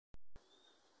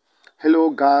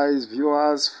Hello guys,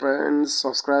 viewers, friends,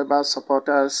 subscribers,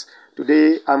 supporters.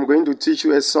 Today I'm going to teach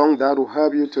you a song that will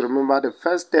help you to remember the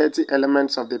first 30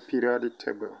 elements of the periodic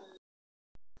table.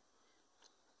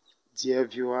 Dear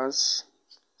viewers,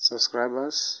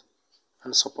 subscribers,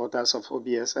 and supporters of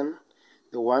OBI.S.N,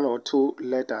 the one or two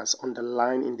letters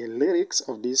underlined in the lyrics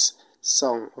of this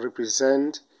song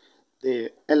represent the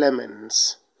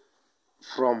elements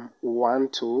from 1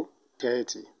 to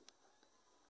 30.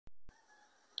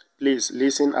 Please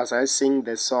listen as I sing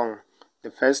the song the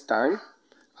first time.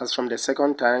 As from the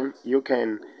second time, you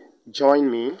can join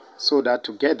me so that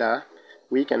together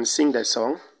we can sing the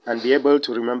song and be able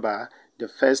to remember the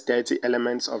first 30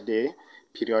 elements of the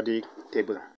periodic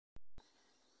table.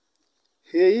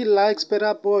 He likes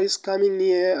better boys coming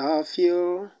near our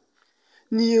field.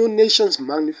 New nations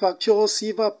manufacture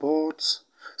silver pots.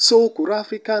 So could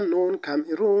Africa known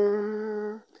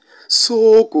Cameroon.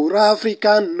 So could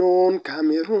Africa known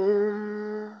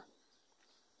Cameroon.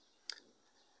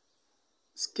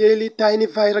 Scaly tiny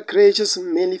viral creatures,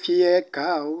 mainly fair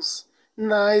cows.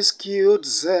 Nice cute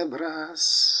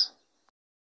zebras.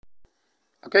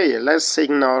 Okay, let's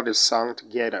sing now the song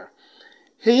together.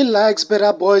 He likes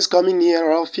better boys coming near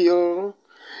our field.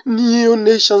 New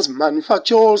nations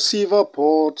manufacture silver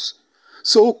pots.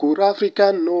 So could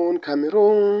Africa known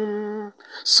Cameroon.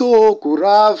 So could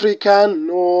Africa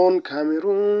known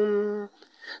Cameroon.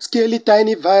 Scaly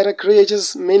tiny viral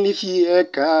creatures, mainly fair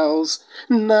cows.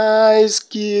 Nice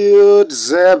cute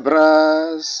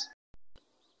zebras.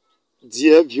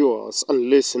 Dear viewers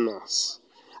and listeners,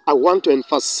 I want to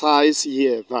emphasize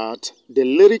here that the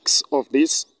lyrics of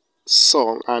this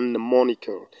song are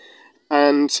mnemonical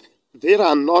and they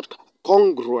are not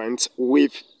congruent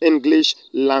with English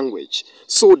language.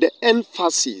 So the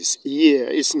emphasis here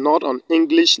is not on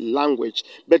English language,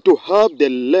 but to help the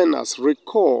learners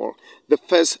recall the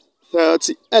first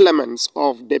 30 elements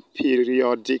of the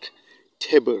periodic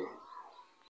table.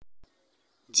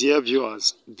 Dear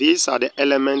viewers, these are the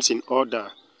elements in order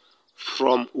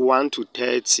from 1 to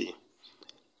 30.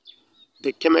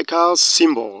 The chemical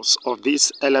symbols of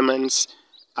these elements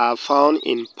are found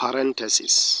in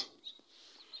parentheses.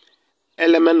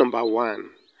 Element number 1,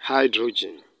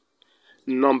 hydrogen.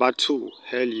 Number 2,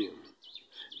 helium.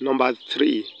 Number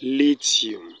 3,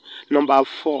 lithium. Number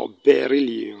 4,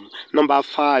 beryllium. Number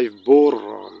 5,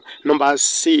 boron. Number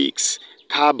 6,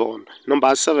 carbon.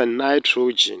 Number 7,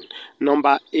 nitrogen.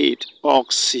 Number 8,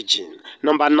 oxygen.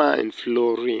 Number 9,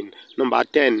 fluorine. Number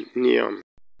 10, neon.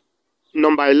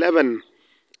 Number 11,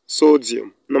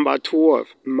 sodium. Number 12,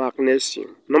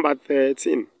 magnesium. Number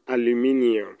 13,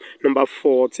 aluminium. Number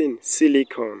 14,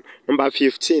 silicon. Number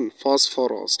 15,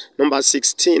 phosphorus. Number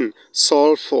 16,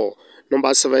 sulphur.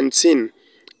 Number 17,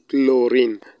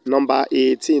 chlorine. Number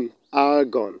 18,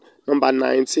 argon. Number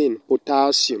 19,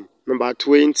 potassium. Number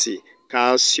 20,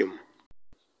 calcium.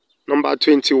 Number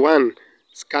 21,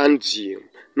 scandium.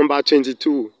 Number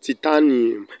 22,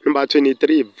 titanium. Number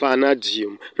 23,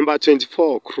 vanadium. Number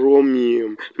 24,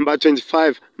 chromium. Number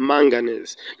 25,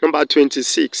 manganese. Number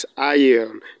 26,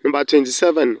 iron. Number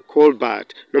 27,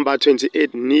 cobalt. Number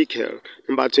 28, nickel.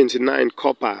 Number 29,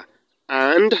 copper.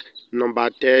 And number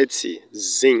 30,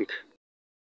 zinc.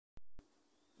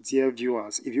 Dear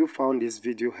viewers, if you found this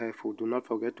video helpful, do not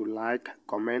forget to like,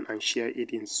 comment, and share it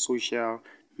in social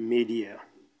media.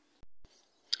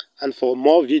 And for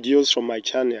more videos from my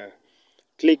channel,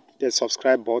 click the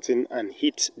subscribe button and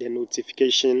hit the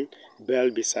notification bell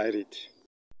beside it.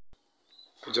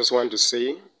 I just want to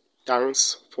say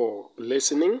thanks for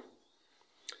listening.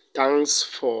 Thanks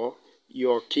for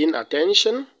your keen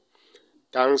attention.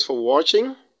 Thanks for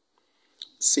watching.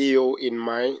 See you in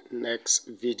my next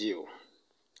video.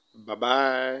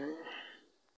 Bye-bye.